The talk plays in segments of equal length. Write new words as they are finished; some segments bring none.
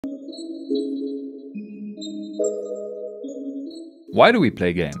Why do we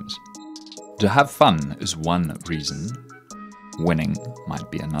play games? To have fun is one reason. Winning might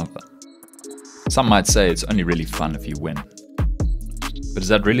be another. Some might say it's only really fun if you win. But is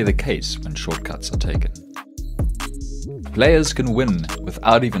that really the case when shortcuts are taken? Players can win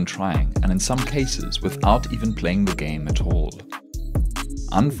without even trying, and in some cases without even playing the game at all.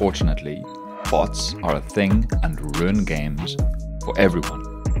 Unfortunately, bots are a thing and ruin games for everyone.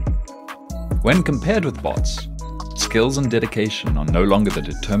 When compared with bots, skills and dedication are no longer the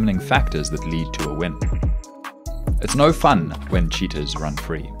determining factors that lead to a win. It's no fun when cheaters run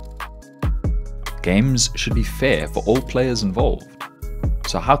free. Games should be fair for all players involved.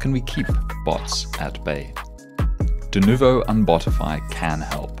 So how can we keep bots at bay? Denuvo Unbotify can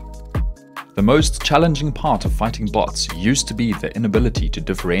help. The most challenging part of fighting bots used to be the inability to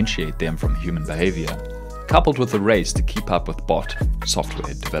differentiate them from human behavior, coupled with the race to keep up with bot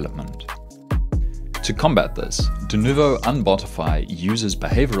software development. To combat this, Denuvo Unbotify uses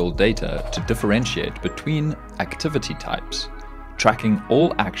behavioral data to differentiate between activity types, tracking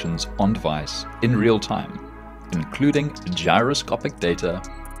all actions on device in real time, including gyroscopic data,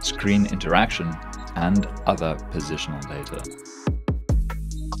 screen interaction, and other positional data.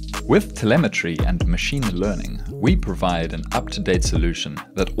 With telemetry and machine learning, we provide an up-to-date solution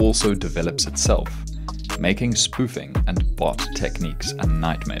that also develops itself, making spoofing and bot techniques a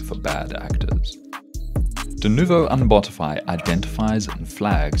nightmare for bad actors. Denuvo Unbotify identifies and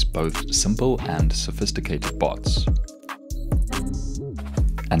flags both simple and sophisticated bots,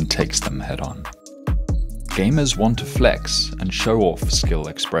 and takes them head-on. Gamers want to flex and show off skill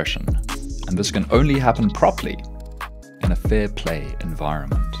expression, and this can only happen properly in a fair play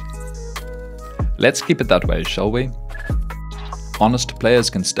environment. Let's keep it that way, shall we? Honest players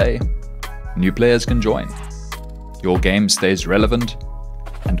can stay, new players can join. Your game stays relevant,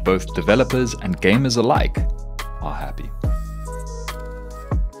 and both developers and gamers alike are happy.